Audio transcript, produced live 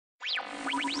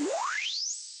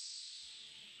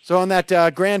So on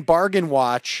that Grand Bargain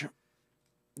Watch,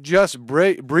 just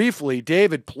briefly,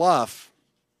 David Plouffe,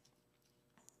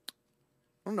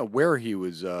 I don't know where he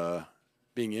was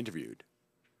being interviewed.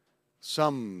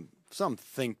 Some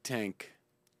think tank.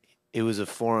 It was a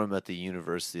forum at the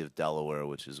University of Delaware,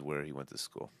 which is where he went to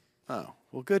school. Oh,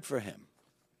 well, good for him.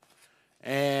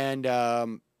 And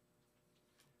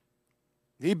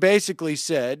he basically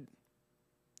said,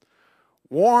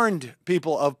 warned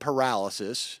people of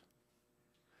paralysis,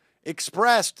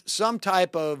 expressed some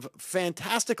type of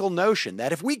fantastical notion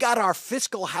that if we got our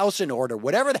fiscal house in order,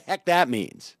 whatever the heck that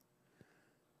means,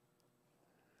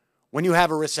 when you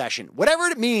have a recession, whatever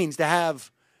it means to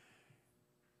have,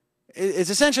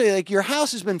 it's essentially like your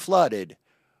house has been flooded,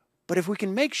 but if we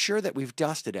can make sure that we've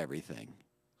dusted everything,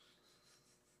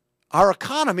 our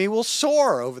economy will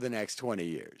soar over the next 20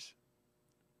 years.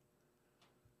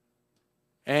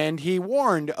 And he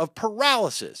warned of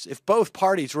paralysis if both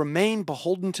parties remain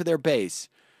beholden to their base,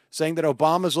 saying that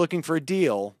Obama's looking for a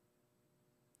deal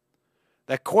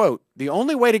that, quote, the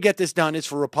only way to get this done is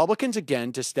for Republicans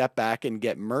again to step back and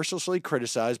get mercilessly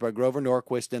criticized by Grover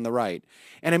Norquist and the right.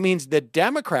 And it means that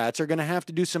Democrats are going to have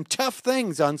to do some tough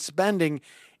things on spending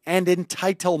and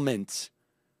entitlements.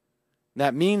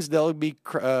 That means they'll be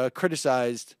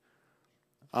criticized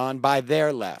on by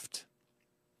their left.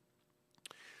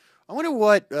 I wonder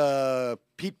what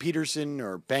Pete Peterson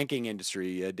or banking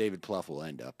industry David Plouffe will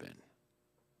end up in.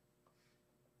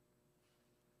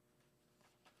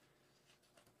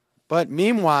 But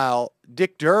meanwhile,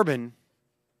 Dick Durbin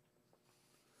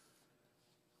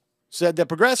said that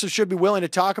progressives should be willing to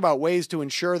talk about ways to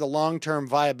ensure the long-term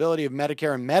viability of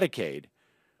Medicare and Medicaid,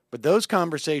 but those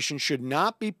conversations should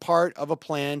not be part of a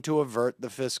plan to avert the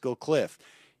fiscal cliff.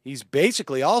 He's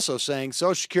basically also saying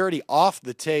Social Security off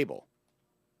the table.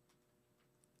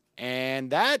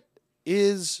 And that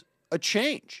is a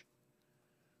change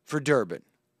for Durbin.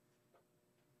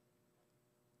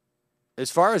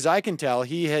 As far as I can tell,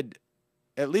 he had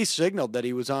at least signaled that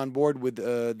he was on board with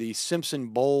the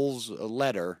Simpson-Bowles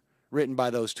letter written by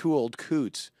those two old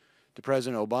coots to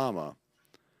President Obama,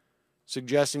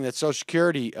 suggesting that Social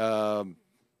Security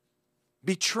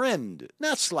be trimmed,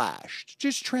 not slashed,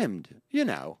 just trimmed, you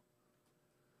know.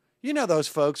 You know those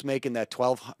folks making that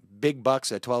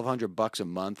 $1,200 a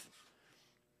month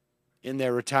in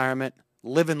their retirement,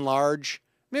 living large.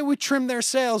 Maybe we trim their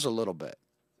sails a little bit.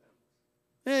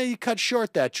 Yeah, you cut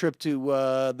short that trip to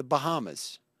the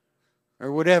Bahamas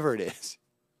or whatever it is.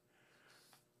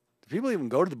 Do people even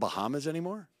go to the Bahamas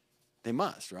anymore? They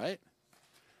must, right?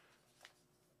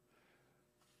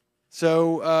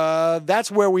 So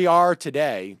that's where we are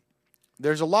today.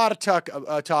 There's a lot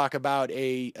of talk about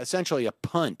essentially a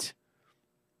punt.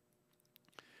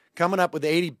 Coming up with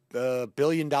 $80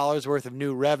 billion worth of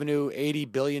new revenue,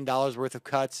 $80 billion worth of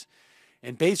cuts,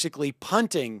 and basically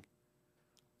punting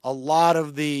a lot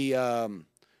of the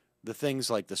things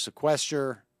like the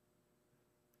sequester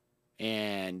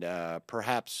and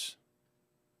perhaps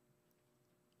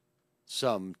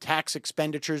some tax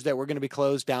expenditures that were going to be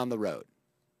closed down the road.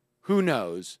 Who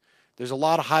knows? There's a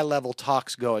lot of high-level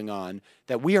talks going on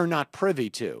that we are not privy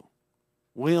to.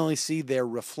 We only see their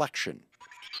reflection.